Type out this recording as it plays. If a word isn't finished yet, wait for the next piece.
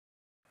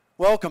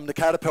Welcome to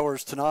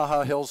Caterpillar's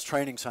Tinaja Hills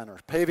Training Center,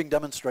 paving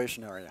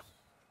demonstration area.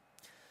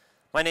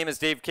 My name is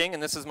Dave King,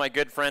 and this is my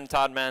good friend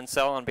Todd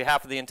Mansell. On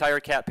behalf of the entire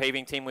CAT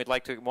paving team, we'd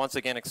like to once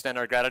again extend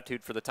our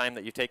gratitude for the time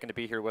that you've taken to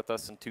be here with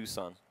us in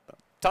Tucson.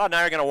 Todd and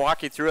I are going to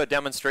walk you through a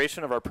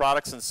demonstration of our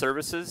products and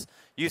services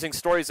using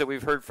stories that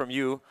we've heard from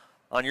you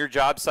on your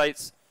job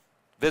sites,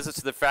 visits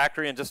to the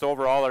factory, and just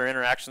overall our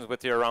interactions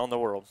with you around the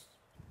world.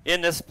 In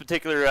this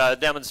particular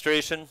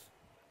demonstration,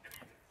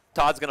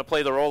 Todd's going to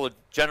play the role of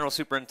General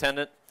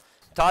Superintendent.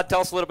 Todd,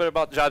 tell us a little bit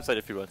about the job site,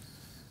 if you would.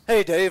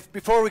 Hey, Dave,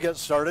 before we get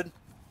started,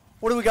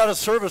 what do we got a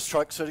service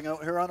truck sitting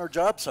out here on our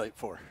job site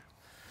for?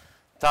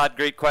 Todd,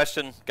 great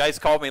question. Guys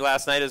called me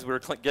last night as we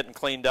were getting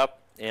cleaned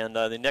up, and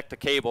they nicked a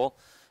cable.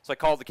 So I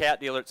called the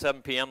CAT dealer at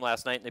 7 p.m.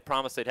 last night, and they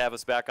promised they'd have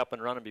us back up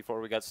and running before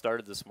we got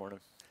started this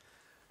morning.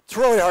 It's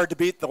really hard to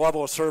beat the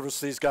level of service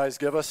these guys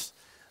give us.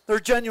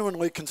 They're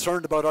genuinely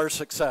concerned about our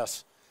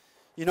success.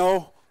 You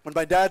know, when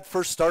my dad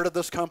first started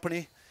this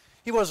company,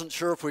 he wasn't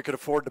sure if we could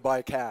afford to buy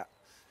a CAT.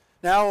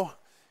 Now,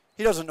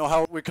 he doesn't know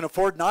how we can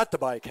afford not to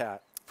buy a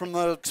CAT. From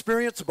the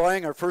experience of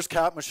buying our first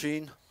CAT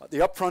machine, the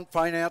upfront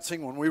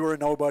financing when we were a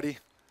nobody,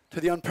 to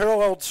the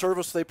unparalleled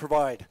service they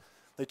provide,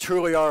 they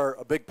truly are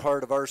a big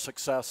part of our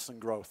success and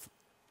growth.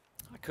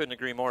 I couldn't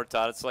agree more,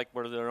 Todd. It's like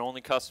we're their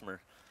only customer.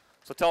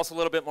 So tell us a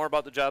little bit more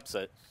about the job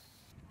site.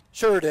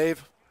 Sure,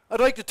 Dave. I'd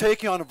like to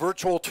take you on a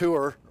virtual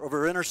tour of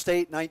our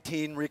Interstate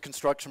 19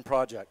 reconstruction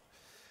project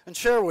and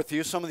share with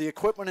you some of the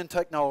equipment and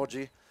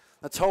technology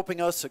that's helping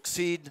us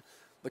exceed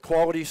the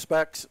quality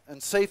specs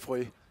and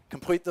safely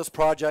complete this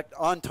project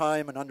on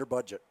time and under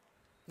budget.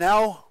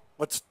 Now,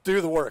 let's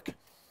do the work.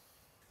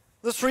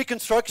 This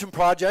reconstruction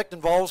project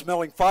involves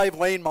milling 5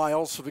 lane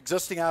miles of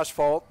existing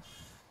asphalt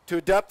to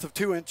a depth of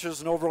 2 inches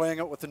and overlaying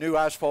it with a new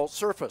asphalt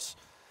surface.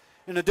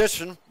 In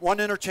addition, 1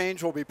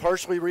 interchange will be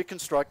partially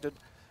reconstructed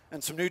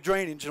and some new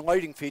drainage and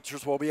lighting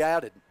features will be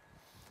added.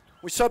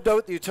 We subbed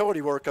out the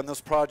utility work on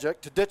this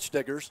project to Ditch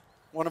Diggers,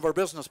 one of our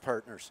business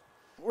partners.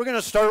 We're going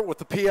to start with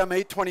the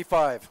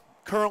PM825.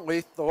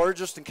 Currently, the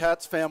largest in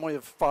CAT's family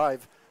of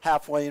 5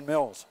 half-lane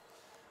mills.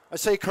 I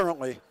say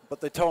currently,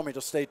 but they tell me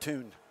to stay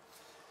tuned.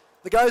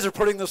 The guys are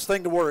putting this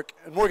thing to work,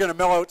 and we're going to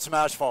mill out some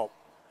asphalt.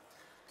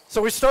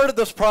 So we started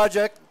this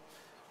project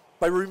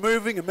by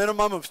removing a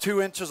minimum of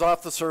 2 inches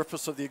off the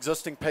surface of the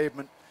existing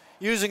pavement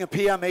using a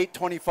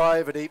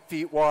PM825 at 8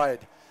 feet wide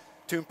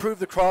to improve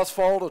the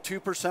crossfall to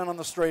 2% on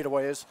the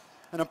straightaways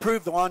and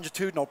improve the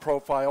longitudinal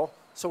profile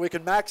so we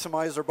can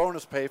maximize our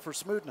bonus pay for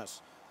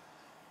smoothness.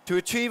 To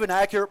achieve an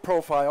accurate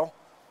profile,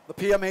 the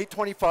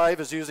PM825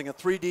 is using a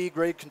 3D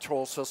grade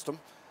control system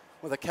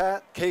with a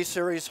CAT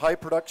K-Series high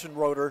production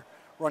rotor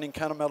running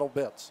Kennametal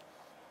bits.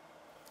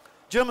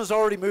 Jim has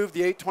already moved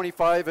the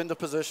 825 into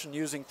position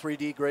using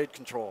 3D grade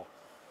control.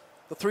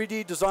 The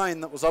 3D design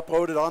that was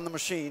uploaded on the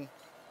machine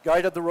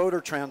guided the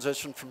rotor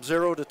transition from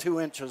 0 to 2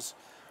 inches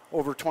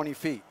over 20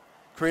 feet,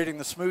 creating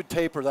the smooth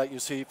taper that you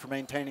see for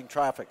maintaining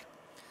traffic.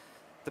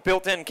 The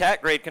built-in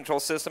CAT grade control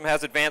system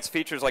has advanced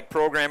features like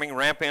programming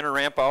ramp in or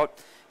ramp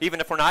out, even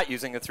if we're not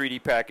using a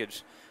 3D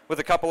package. With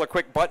a couple of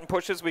quick button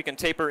pushes, we can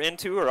taper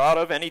into or out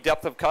of any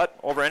depth of cut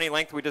over any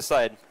length we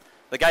decide.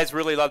 The guys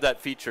really love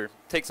that feature.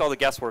 Takes all the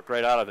guesswork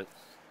right out of it.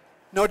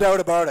 No doubt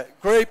about it.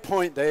 Great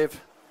point, Dave.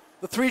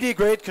 The 3D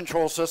grade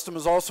control system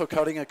is also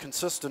cutting a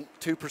consistent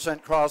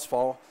 2%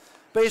 crossfall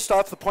based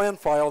off the plan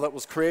file that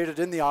was created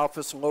in the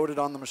office and loaded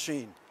on the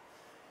machine.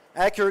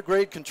 Accurate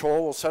grade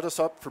control will set us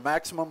up for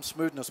maximum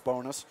smoothness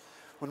bonus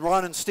when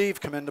Ron and Steve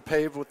come in to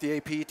pave with the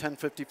AP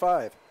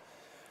 1055.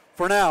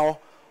 For now,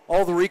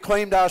 all the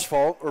reclaimed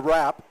asphalt, or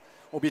RAP,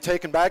 will be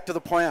taken back to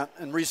the plant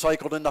and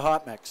recycled into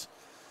hot mix.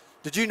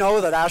 Did you know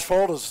that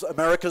asphalt is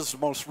America's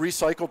most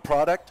recycled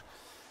product?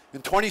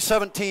 In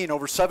 2017,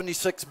 over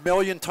 76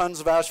 million tons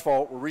of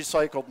asphalt were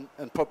recycled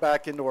and put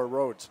back into our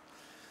roads.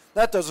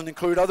 That doesn't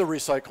include other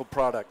recycled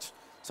products,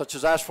 such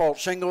as asphalt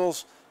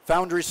shingles,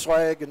 foundry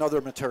slag, and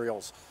other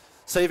materials,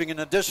 saving an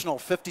additional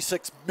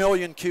 56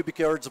 million cubic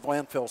yards of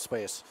landfill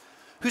space.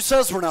 Who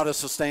says we're not a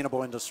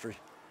sustainable industry?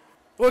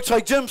 Looks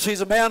like Jim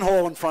sees a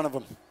manhole in front of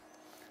him.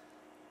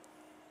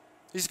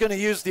 He's going to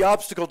use the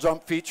obstacle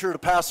jump feature to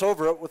pass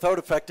over it without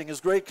affecting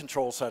his grade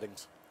control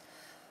settings.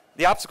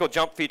 The obstacle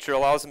jump feature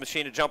allows the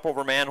machine to jump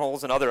over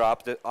manholes and other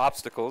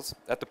obstacles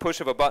at the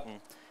push of a button,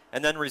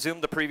 and then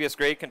resume the previous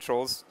grade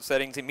controls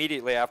settings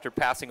immediately after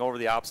passing over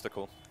the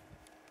obstacle.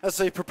 As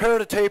they prepare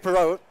to taper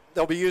out,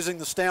 they'll be using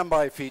the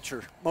standby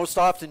feature, most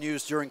often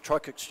used during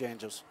truck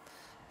exchanges.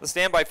 The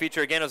standby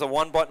feature, again, is a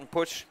 1-button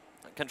push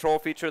control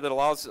feature that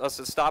allows us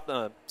to stop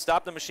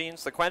the machine,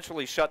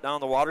 sequentially shut down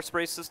the water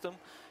spray system,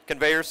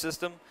 conveyor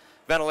system,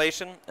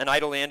 ventilation, and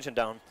idle the engine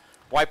down.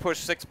 Why push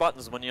 6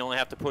 buttons when you only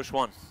have to push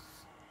 1?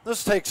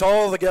 This takes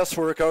all the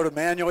guesswork out of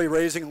manually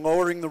raising and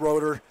lowering the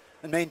rotor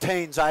and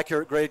maintains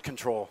accurate grade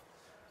control.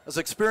 As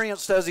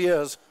experienced as he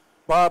is,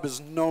 Bob is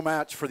no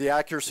match for the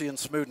accuracy and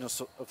smoothness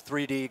of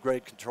 3D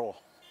grade control.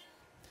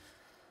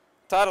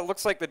 Todd, it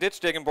looks like the ditch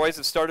digging boys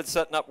have started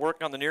setting up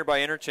work on the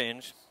nearby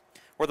interchange.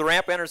 Where the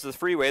ramp enters the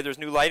freeway, there's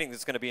new lighting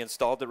that's going to be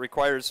installed that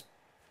requires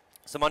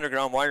some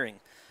underground wiring.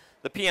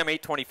 The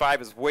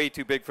PM825 is way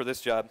too big for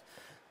this job.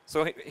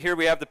 So here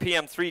we have the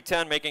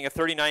PM310 making a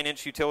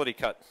 39-inch utility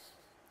cut.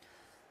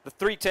 The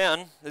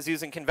 310 is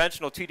using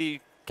conventional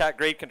 2D cat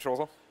grade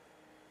control.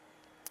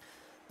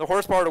 The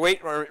horsepower to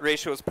weight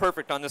ratio is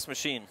perfect on this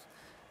machine.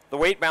 The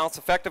weight balance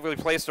effectively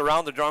placed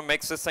around the drum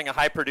makes this thing a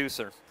high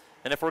producer.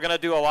 And if we're going to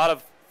do a lot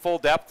of full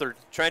depth or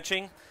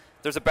trenching,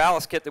 there's a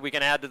ballast kit that we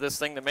can add to this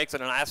thing that makes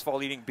it an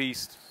asphalt-eating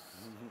beast.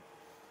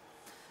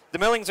 The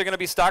millings are going to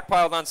be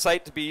stockpiled on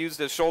site to be used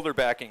as shoulder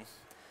backing.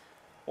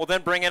 We'll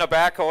then bring in a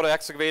backhoe to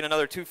excavate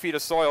another 2 feet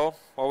of soil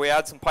while we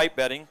add some pipe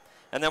bedding,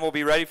 and then we'll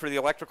be ready for the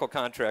electrical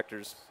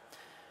contractors.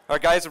 Our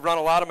guys have run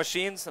a lot of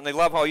machines, and they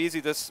love how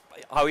easy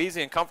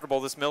and comfortable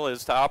this mill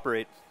is to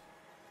operate.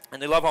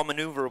 And they love how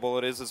maneuverable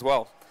it is as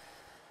well.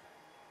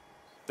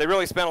 They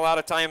really spend a lot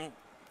of time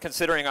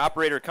considering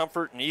operator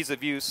comfort and ease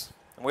of use,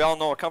 and we all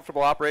know a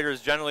comfortable operator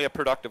is generally a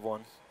productive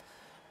one.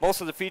 Most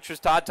of the features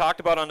Todd talked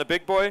about on the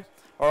big boy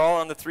are all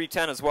on the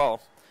 310 as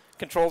well.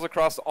 Controls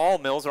across all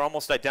mills are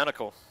almost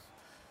identical.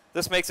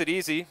 This makes it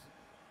easy,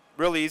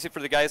 really easy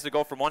for the guys to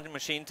go from one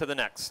machine to the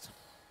next.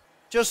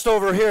 Just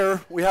over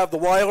here, we have the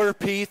Weiler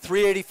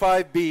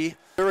P385B,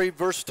 very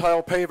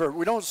versatile paver.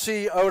 We don't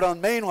see out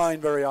on mainline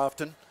very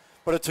often,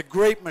 but it's a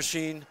great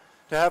machine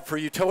to have for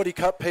utility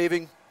cut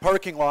paving,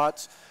 parking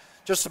lots,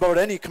 just about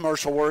any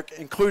commercial work,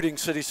 including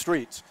city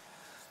streets.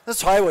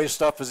 This highway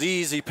stuff is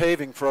easy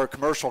paving for our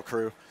commercial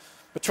crew,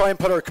 but try and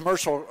put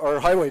our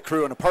highway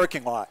crew in a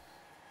parking lot.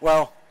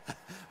 Well,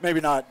 maybe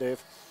not,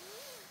 Dave.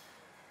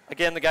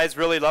 Again, the guys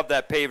really love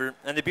that paver,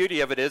 and the beauty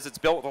of it is it's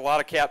built with a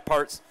lot of cat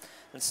parts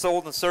and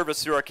sold and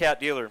serviced through our cat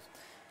dealer.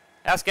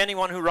 Ask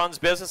anyone who runs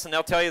business and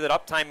they'll tell you that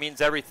uptime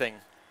means everything.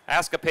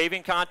 Ask a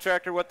paving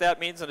contractor what that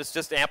means, and it's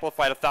just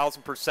amplified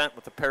 1,000%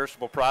 with the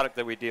perishable product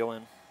that we deal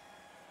in.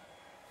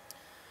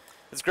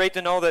 It's great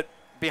to know that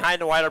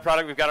behind the Weiler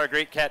product we've got our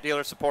great cat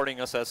dealer supporting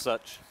us as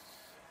such.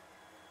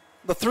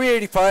 The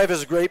 385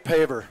 is a great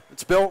paver.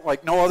 It's built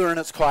like no other in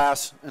its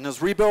class and is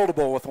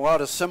rebuildable with a lot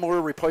of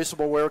similar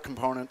replaceable wear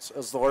components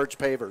as the large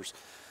pavers.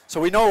 So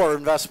we know our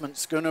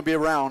investment's going to be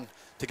around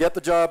to get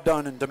the job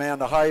done and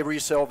demand a high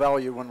resale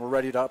value when we're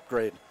ready to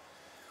upgrade.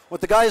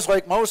 What the guys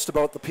like most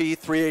about the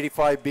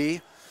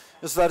P385B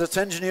is that it's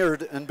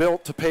engineered and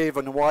built to pave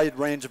in a wide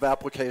range of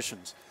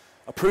applications.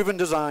 A proven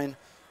design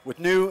with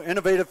new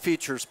innovative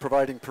features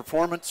providing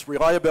performance,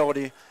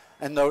 reliability,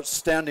 and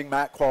outstanding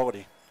matte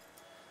quality.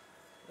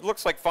 It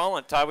looks like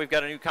falling, Todd. We've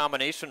got a new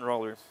combination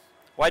roller.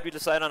 Why'd we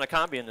decide on a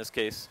combi in this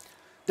case?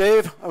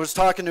 Dave, I was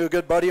talking to a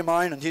good buddy of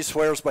mine, and he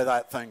swears by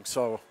that thing,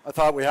 so I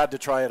thought we had to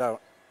try it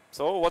out.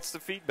 So what's the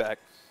feedback?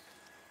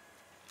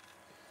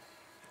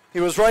 He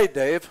was right,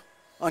 Dave.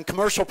 On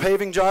commercial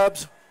paving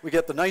jobs, we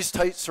get the nice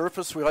tight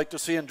surface we like to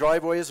see in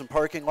driveways and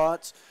parking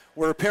lots,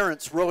 where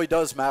appearance really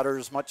does matter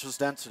as much as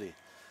density.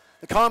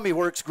 The combi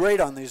works great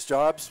on these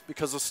jobs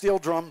because the steel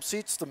drum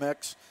seats the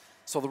mix,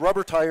 so the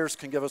rubber tires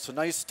can give us a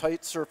nice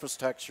tight surface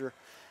texture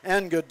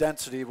and good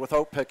density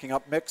without picking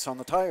up mix on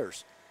the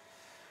tires.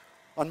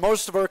 On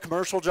most of our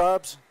commercial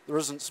jobs, there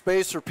isn't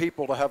space or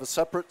people to have a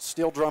separate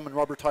steel drum and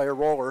rubber tire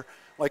roller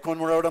like when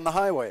we're out on the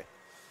highway.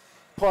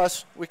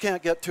 Plus, we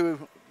can't get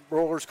two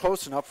rollers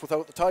close enough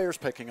without the tires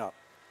picking up.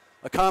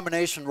 A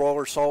combination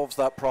roller solves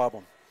that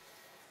problem.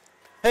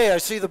 Hey, I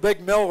see the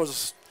big mill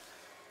is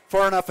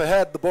far enough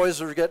ahead. The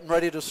boys are getting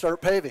ready to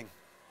start paving.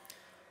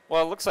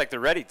 Well, it looks like they're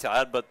ready,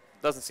 Todd, but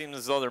it doesn't seem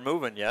as though they're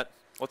moving yet.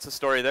 What's the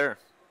story there?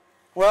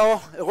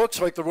 Well, it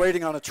looks like they're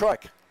waiting on a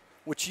truck,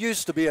 which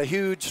used to be a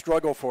huge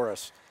struggle for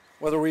us,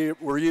 whether we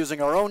were using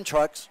our own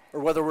trucks or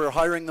whether we were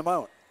hiring them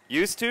out.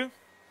 Used to?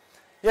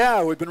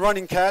 Yeah, we've been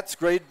running CAT's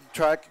grade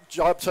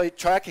job site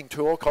tracking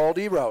tool called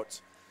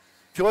eRoutes.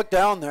 If you look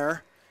down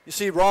there, you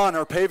see Ron,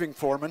 our paving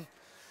foreman,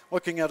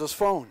 looking at his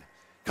phone.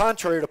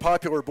 Contrary to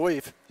popular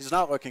belief, he's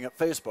not looking at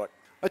Facebook.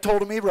 I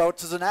told him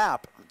eRoutes is an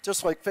app,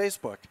 just like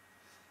Facebook.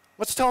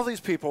 Let's tell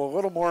these people a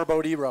little more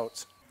about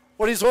eRoutes.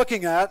 What he's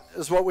looking at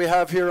is what we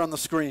have here on the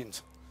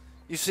screens.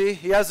 You see,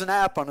 he has an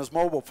app on his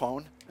mobile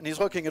phone, and he's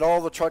looking at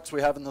all the trucks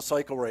we have in the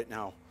cycle right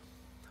now.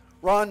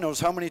 Ron knows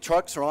how many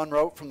trucks are en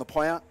route from the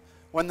plant,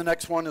 when the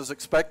next one is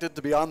expected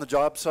to be on the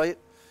job site.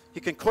 He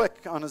can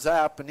click on his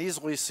app and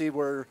easily see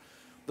where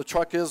the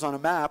truck is on a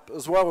map,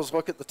 as well as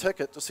look at the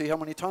ticket to see how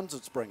many tons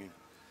it's bringing.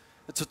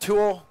 It's a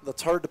tool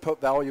that's hard to put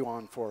value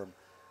on for him.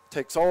 It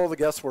takes all the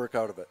guesswork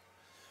out of it.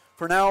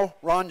 For now,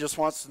 Ron just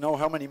wants to know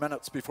how many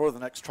minutes before the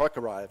next truck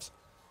arrives.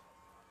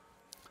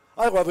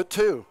 I love it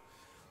too.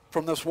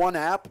 From this one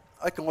app,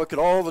 I can look at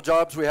all the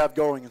jobs we have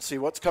going and see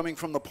what's coming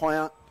from the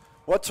plant,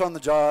 what's on the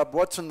job,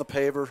 what's in the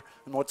paver,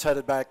 and what's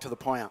headed back to the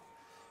plant.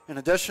 In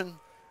addition,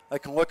 I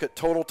can look at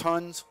total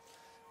tons.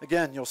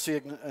 Again, you'll see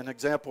an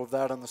example of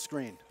that on the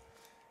screen.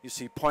 You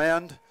see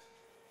planned,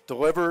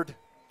 delivered,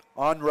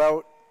 en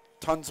route,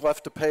 tons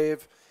left to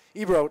pave.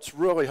 eRoutes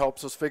really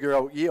helps us figure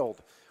out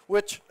yield,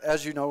 which,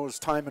 as you know, is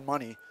time and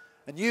money,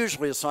 and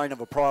usually a sign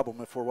of a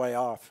problem if we're way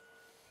off.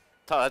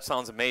 Todd, that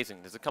sounds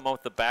amazing. Does it come out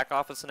with the back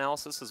office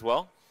analysis as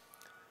well?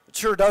 It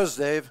sure does,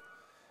 Dave.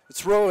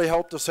 It's really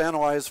helped us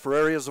analyze for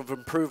areas of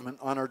improvement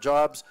on our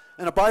jobs,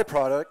 and a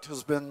byproduct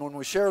has been when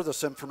we share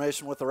this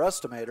information with our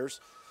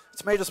estimators,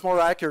 it's made us more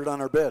accurate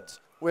on our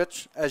bids,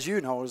 which, as you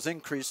know, has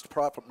increased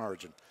profit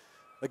margin.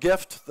 A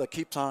gift that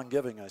keeps on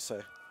giving, I say.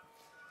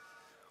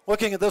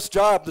 Looking at this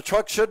job, the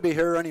truck should be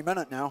here any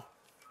minute now.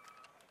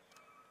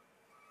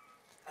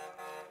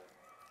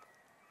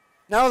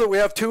 Now that we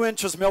have 2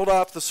 inches milled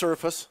off the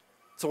surface,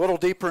 it's a little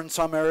deeper in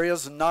some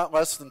areas and not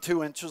less than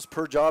 2 inches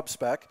per job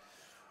spec.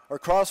 Our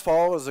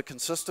crossfall is a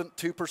consistent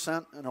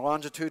 2%, and our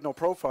longitudinal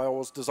profile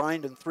was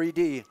designed in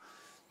 3D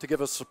to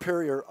give a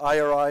superior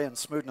IRI and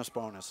smoothness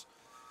bonus.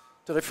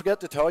 Did I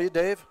forget to tell you,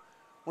 Dave?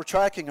 We're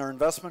tracking our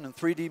investment in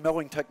 3D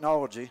milling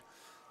technology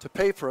to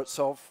pay for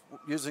itself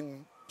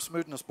using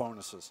smoothness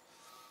bonuses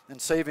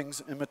and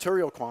savings in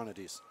material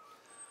quantities.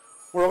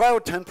 We're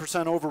allowed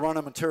 10% overrun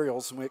on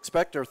materials, and we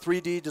expect our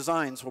 3D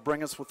designs will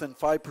bring us within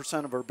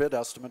 5% of our bid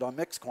estimate on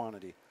mix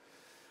quantity.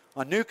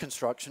 On new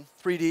construction,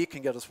 3D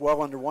can get us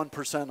well under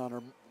 1% on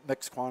our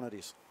mixed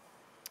quantities.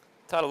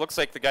 Todd, it looks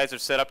like the guys are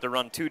set up to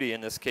run 2D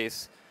in this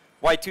case.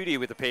 Why 2D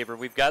with the paver?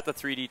 We've got the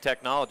 3D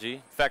technology.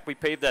 In fact, we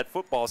paved that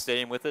football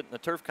stadium with it, and the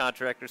turf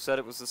contractor said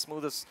it was the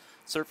smoothest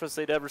surface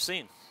they'd ever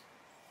seen.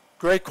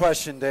 Great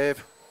question,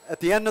 Dave. At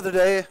the end of the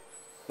day,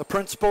 the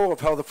principle of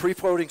how the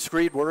free-floating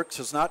screed works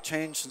has not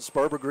changed since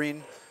Barbara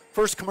Green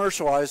first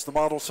commercialized the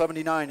Model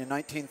 79 in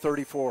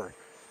 1934.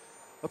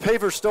 A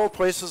paver still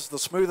places the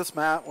smoothest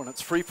mat when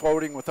it's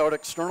free-floating without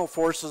external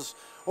forces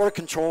or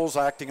controls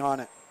acting on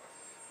it.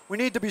 We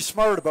need to be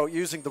smart about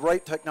using the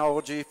right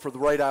technology for the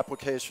right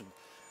application.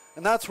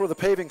 And that's where the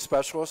paving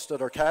specialist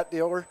at our CAT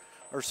dealer,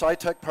 our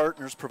SciTech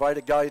partners,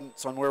 provided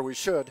guidance on where we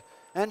should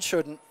and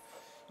shouldn't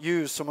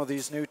use some of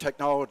these new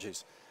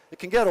technologies. It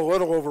can get a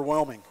little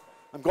overwhelming.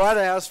 I'm glad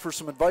I asked for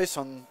some advice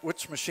on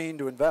which machine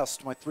to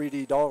invest my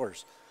 3D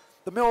dollars.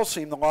 The mills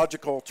seem the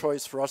logical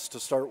choice for us to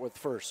start with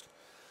first.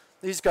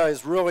 These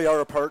guys really are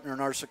a partner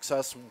in our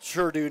success and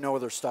sure do know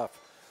their stuff.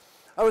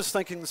 I was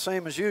thinking the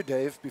same as you,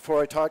 Dave,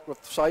 before I talked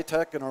with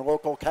SciTech and our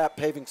local CAT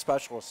paving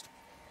specialist.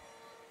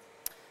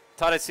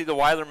 Todd, I see the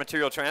Weiler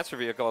material transfer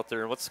vehicle out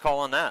there. What's the call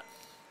on that?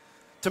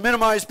 To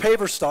minimize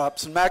paver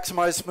stops and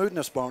maximize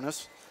smoothness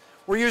bonus,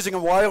 we're using a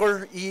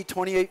Weiler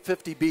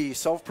E2850B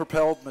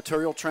self-propelled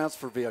material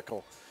transfer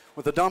vehicle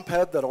with a dump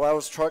head that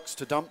allows trucks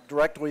to dump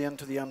directly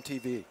into the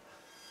MTV.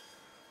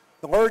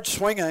 The large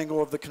swing angle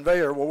of the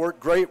conveyor will work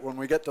great when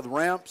we get to the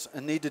ramps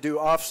and need to do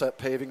offset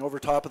paving over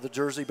top of the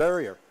Jersey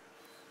barrier.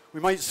 We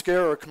might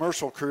scare a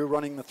commercial crew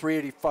running the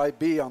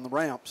 385B on the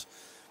ramps,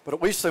 but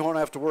at least they won't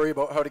have to worry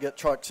about how to get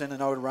trucks in and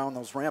out around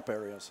those ramp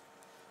areas.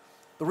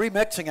 The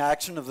remixing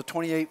action of the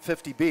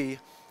 2850B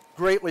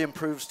greatly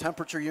improves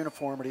temperature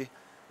uniformity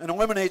and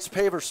eliminates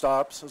paver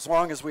stops as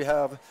long as we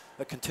have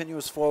a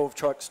continuous flow of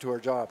trucks to our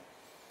job.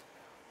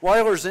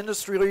 Weiler's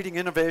industry-leading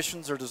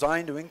innovations are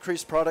designed to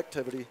increase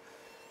productivity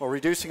while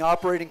reducing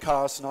operating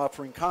costs and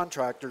offering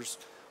contractors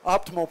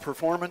optimal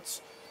performance,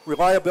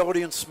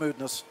 reliability, and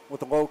smoothness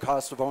with a low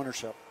cost of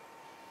ownership.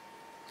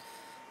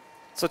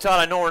 So Todd,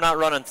 I know we're not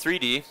running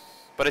 3D,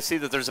 but I see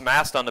that there's a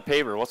mast on the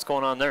paver. What's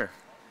going on there?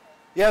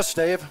 Yes,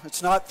 Dave,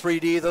 it's not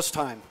 3D this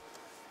time.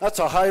 That's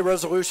a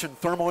high-resolution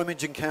thermal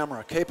imaging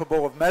camera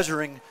capable of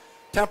measuring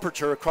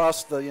temperature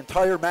across the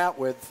entire mat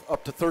width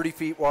up to 30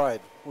 feet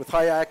wide with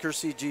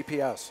high-accuracy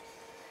GPS.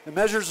 It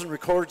measures and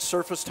records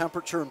surface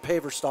temperature and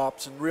paver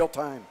stops in real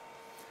time.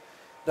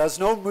 It has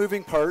no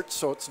moving parts,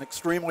 so it's an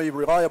extremely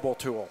reliable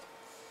tool.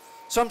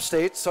 Some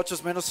states, such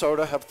as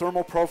Minnesota, have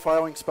thermal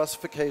profiling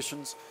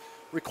specifications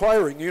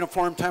requiring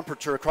uniform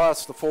temperature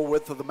across the full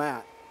width of the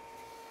mat.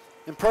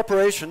 In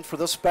preparation for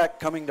this spec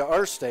coming to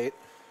our state,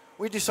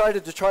 we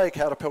decided to try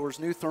Caterpillar's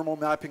new thermal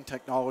mapping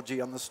technology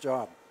on this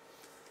job.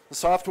 The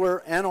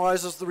software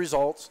analyzes the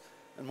results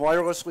and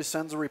wirelessly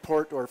sends a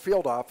report to our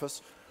field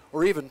office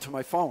or even to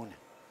my phone.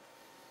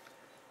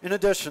 In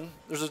addition,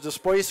 there's a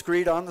display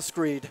screed on the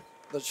screed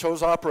that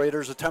shows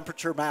operators a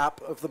temperature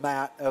map of the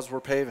mat as we're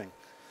paving.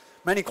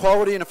 Many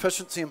quality and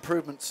efficiency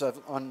improvements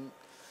on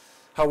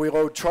how we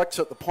load trucks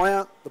at the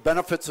plant, the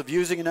benefits of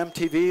using an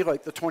MTV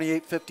like the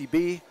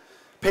 2850B,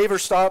 paver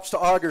stops to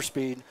auger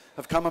speed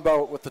have come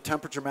about with the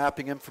temperature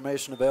mapping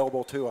information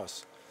available to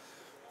us.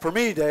 For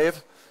me,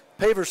 Dave,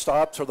 paver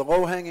stops are the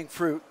low-hanging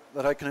fruit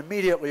that I can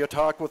immediately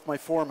talk with my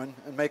foreman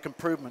and make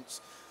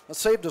improvements. That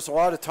saved us a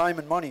lot of time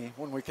and money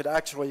when we could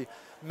actually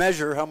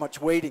measure how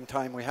much waiting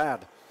time we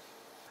had.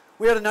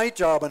 We had a night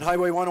job on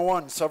Highway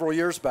 101 several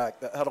years back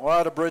that had a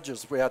lot of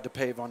bridges we had to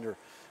pave under.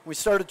 We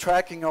started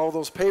tracking all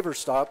those paver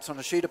stops on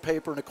a sheet of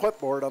paper and a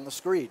clipboard on the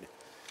screed.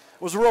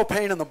 It was a real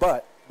pain in the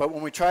butt, but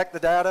when we tracked the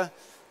data,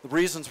 the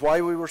reasons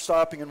why we were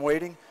stopping and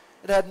waiting,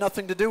 it had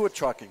nothing to do with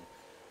trucking.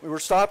 We were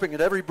stopping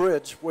at every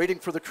bridge, waiting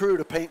for the crew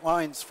to paint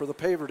lines for the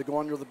paver to go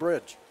under the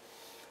bridge.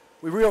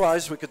 We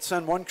realized we could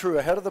send one crew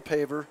ahead of the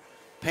paver,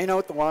 paint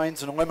out the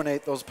lines, and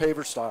eliminate those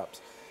paver stops.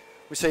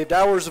 We saved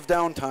hours of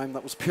downtime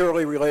that was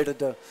purely related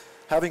to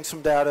having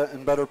some data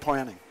and better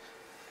planning.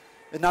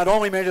 It not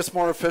only made us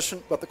more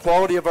efficient, but the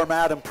quality of our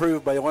mat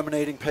improved by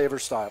eliminating paver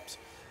stops.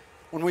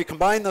 When we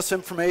combine this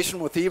information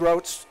with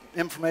E-Route's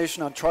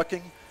information on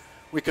trucking,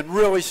 we can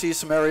really see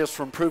some areas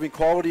for improving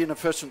quality and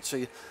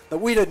efficiency that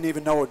we didn't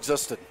even know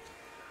existed.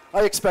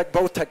 I expect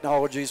both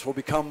technologies will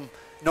become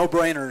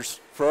no-brainers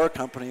for our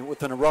company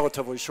within a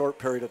relatively short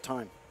period of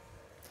time.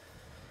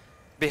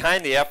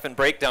 Behind the F in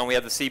breakdown, we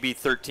have the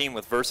CB13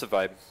 with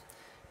VersaVibe.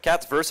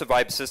 CAT's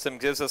VersaVibe system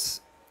gives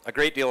us a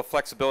great deal of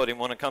flexibility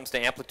when it comes to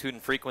amplitude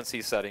and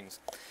frequency settings.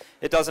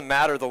 It doesn't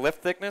matter the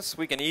lift thickness,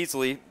 we can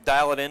easily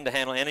dial it in to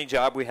handle any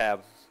job we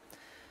have.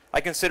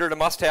 I consider it a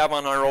must-have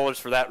on our rollers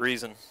for that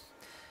reason.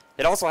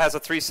 It also has a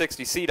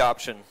 360 seat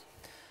option.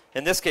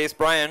 In this case,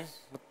 Brian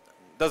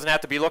doesn't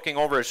have to be looking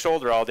over his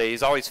shoulder all day.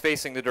 He's always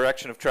facing the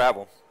direction of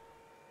travel.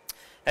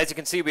 As you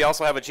can see, we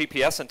also have a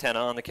GPS antenna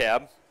on the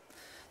cab.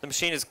 The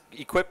machine is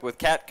equipped with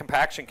CAT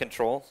compaction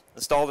control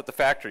installed at the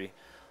factory.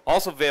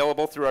 Also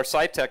available through our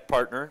SciTech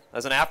partner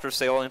as an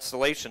after-sale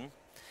installation.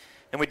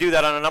 And we do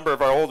that on a number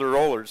of our older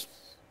rollers.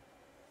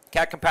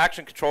 CAT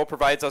compaction control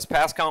provides us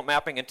pass count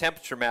mapping and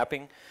temperature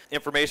mapping,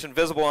 information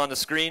visible on the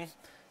screen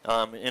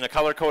in a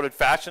color-coded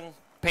fashion.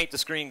 Paint the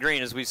screen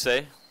green, as we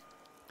say.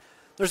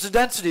 There's a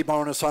density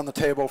bonus on the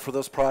table for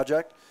this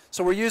project,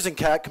 so we're using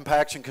CAT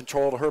compaction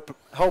control to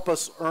help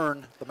us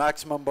earn the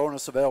maximum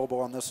bonus available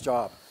on this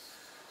job.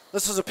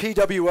 This is a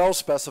PWL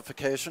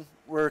specification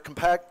where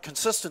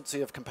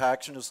consistency of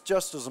compaction is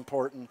just as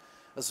important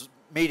as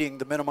meeting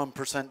the minimum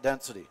percent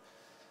density.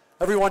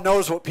 Everyone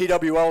knows what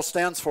PWL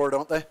stands for,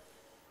 don't they?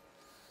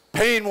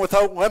 Pain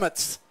without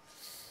limits.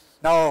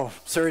 No,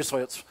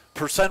 seriously, it's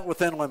percent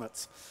within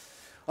limits.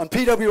 On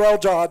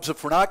PWL jobs,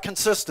 if we're not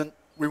consistent,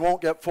 we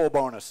won't get full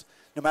bonus,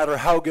 no matter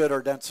how good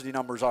our density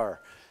numbers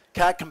are.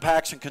 CAT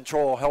compaction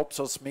control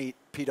helps us meet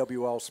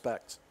PWL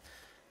specs.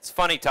 It's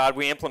funny, Todd,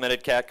 we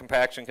implemented CAT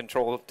compaction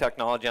control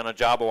technology on a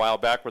job a while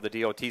back where the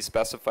DOT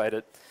specified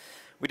it.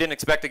 We didn't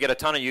expect to get a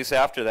ton of use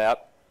after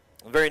that.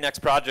 The very next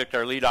project,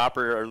 our lead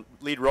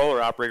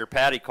roller operator,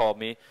 Patty, called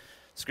me,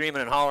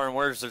 screaming and hollering,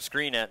 where's their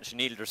screen at? And she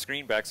needed her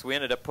screen back, so we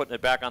ended up putting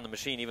it back on the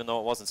machine even though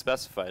it wasn't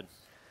specified.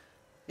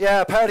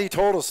 Yeah, Patty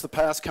told us the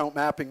pass count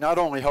mapping not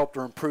only helped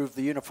her improve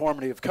the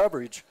uniformity of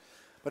coverage,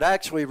 but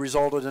actually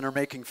resulted in her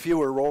making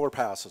fewer roller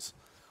passes.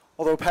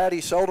 Although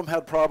Patty seldom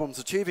had problems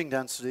achieving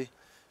density,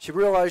 she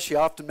realized she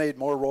often made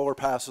more roller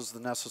passes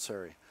than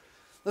necessary.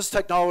 This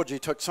technology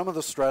took some of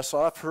the stress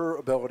off her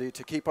ability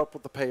to keep up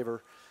with the paver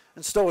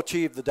and still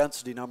achieve the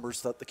density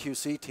numbers that the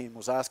QC team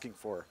was asking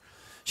for.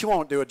 She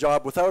won't do a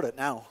job without it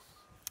now.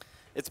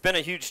 It's been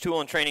a huge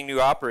tool in training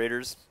new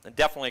operators and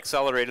definitely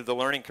accelerated the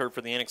learning curve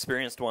for the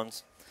inexperienced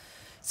ones.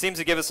 It seems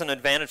to give us an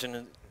advantage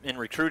in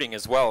recruiting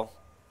as well.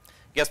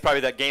 I guess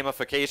probably that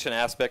gamification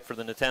aspect for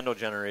the Nintendo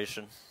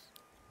generation.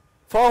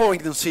 Following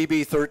the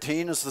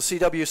CB13 is the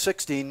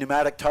CW16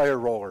 pneumatic tire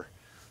roller.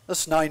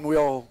 This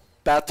 9-wheel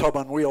bathtub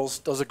on wheels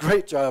does a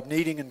great job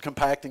kneading and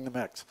compacting the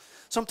mix.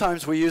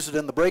 Sometimes we use it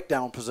in the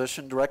breakdown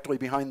position directly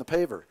behind the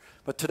paver,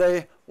 but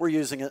today we're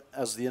using it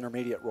as the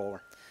intermediate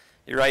roller.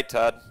 You're right,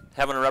 Todd.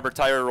 Having a rubber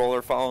tire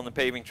roller following the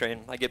paving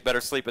train, I get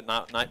better sleep at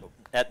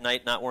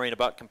night not worrying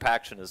about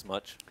compaction as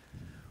much.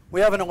 We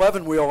have an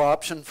 11-wheel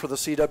option for the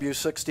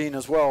CW16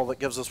 as well that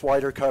gives us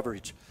wider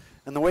coverage.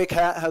 And the way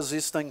CAT has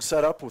these things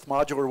set up with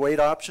modular weight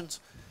options,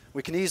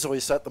 we can easily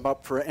set them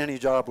up for any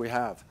job we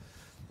have.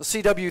 The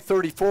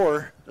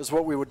CW34 is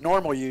what we would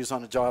normally use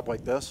on a job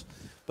like this,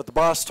 but the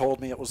boss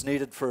told me it was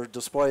needed for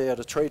display at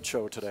a trade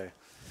show today.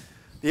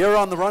 The air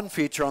on the run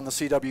feature on the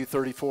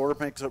CW34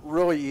 makes it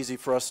really easy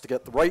for us to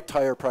get the right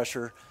tire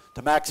pressure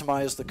to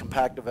maximize the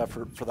compactive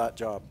effort for that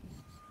job.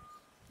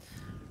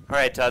 All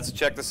right, Todd, so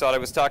check this out. I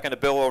was talking to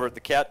Bill over at the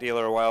CAT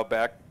dealer a while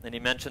back, and he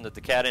mentioned that the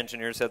CAT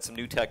engineers had some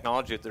new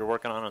technology that they're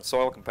working on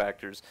soil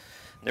compactors,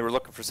 and they were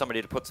looking for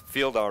somebody to put some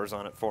field hours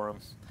on it for them.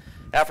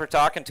 After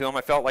talking to him,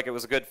 I felt like it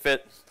was a good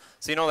fit.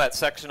 So you know that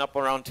section up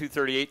around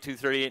 238,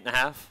 238 and a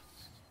half?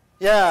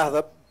 Yeah,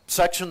 the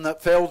section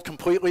that failed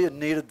completely and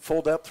needed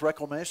full depth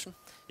reclamation?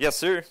 Yes,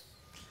 sir.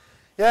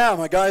 Yeah,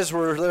 my guys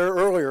were there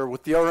earlier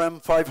with the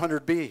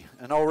RM500B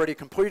and already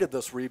completed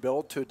this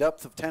rebuild to a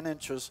depth of 10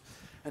 inches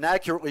and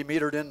accurately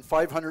metered in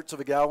 0.05 of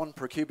a gallon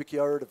per cubic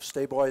yard of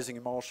stabilizing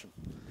emulsion.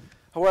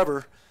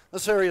 However,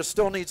 this area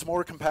still needs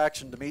more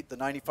compaction to meet the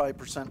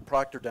 95%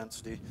 proctor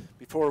density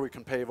before we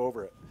can pave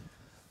over it.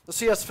 The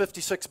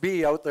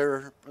CS56B out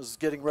there is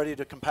getting ready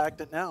to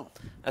compact it now.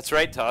 That's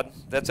right, Todd.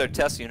 That's our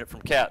test unit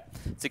from CAT.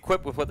 It's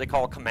equipped with what they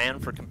call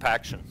command for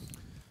compaction.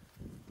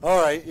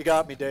 All right, you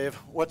got me, Dave.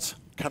 What's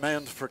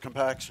command for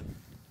compaction?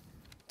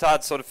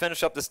 Todd, so to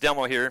finish up this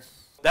demo here,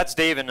 that's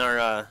Dave in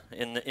our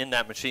in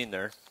that machine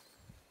there.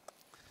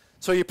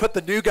 So you put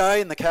the new guy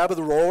in the cab of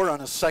the roller on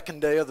his second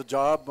day of the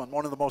job on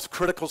one of the most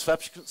critical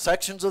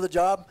sections of the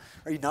job?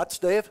 Are you nuts,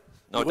 Dave?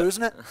 No, you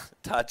losing it?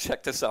 Todd,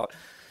 check this out.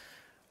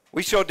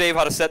 We showed Dave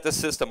how to set this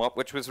system up,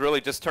 which was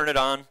really just turn it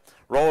on,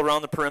 roll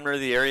around the perimeter of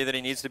the area that he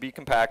needs to be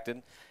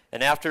compacted,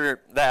 and after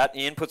that,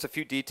 he inputs a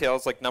few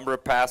details like number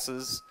of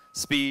passes,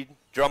 speed,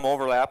 drum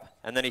overlap,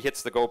 and then he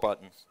hits the go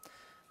button.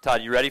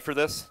 Todd, you ready for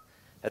this?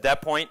 At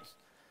that point,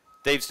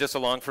 Dave's just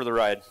along for the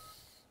ride.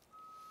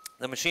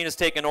 The machine is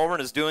taken over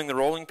and is doing the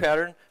rolling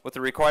pattern with the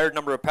required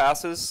number of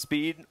passes,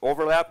 speed,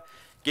 overlap,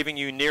 giving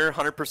you near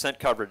 100%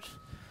 coverage.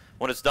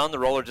 When it's done, the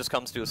roller just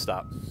comes to a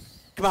stop.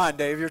 Come on,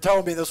 Dave, you're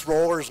telling me this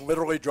roller is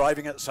literally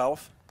driving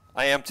itself?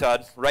 I am,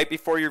 Todd, right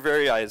before your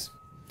very eyes.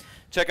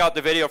 Check out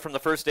the video from the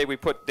first day we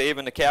put Dave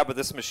in the cab of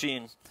this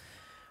machine.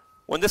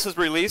 When this is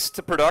released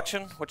to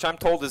production, which I'm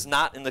told is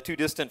not in the too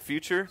distant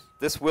future,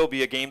 this will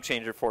be a game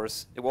changer for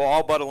us. It will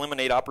all but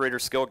eliminate operator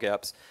skill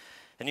gaps.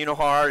 And you know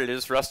how hard it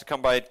is for us to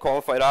come by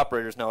qualified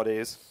operators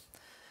nowadays.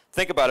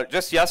 Think about it.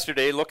 Just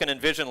yesterday, looking in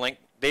VisionLink,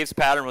 Dave's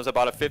pattern was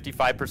about a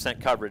 55%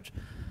 coverage.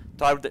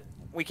 Todd,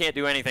 we can't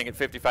do anything at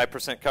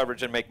 55%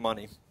 coverage and make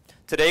money.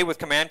 Today, with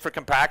command for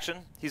compaction,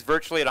 he's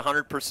virtually at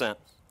 100%.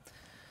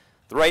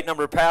 The right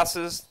number of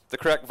passes, the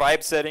correct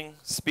vibe setting,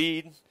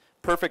 speed,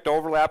 perfect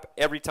overlap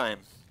every time.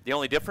 The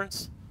only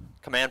difference?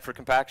 Command for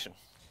compaction.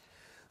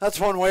 That's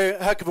one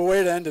heck of a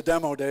way to end a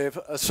demo, Dave.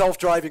 A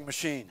self-driving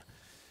machine.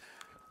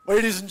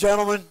 Ladies and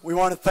gentlemen, we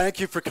want to thank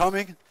you for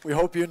coming. We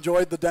hope you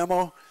enjoyed the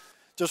demo.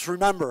 Just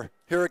remember,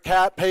 here at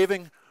CAT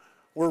Paving,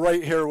 we're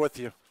right here with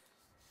you.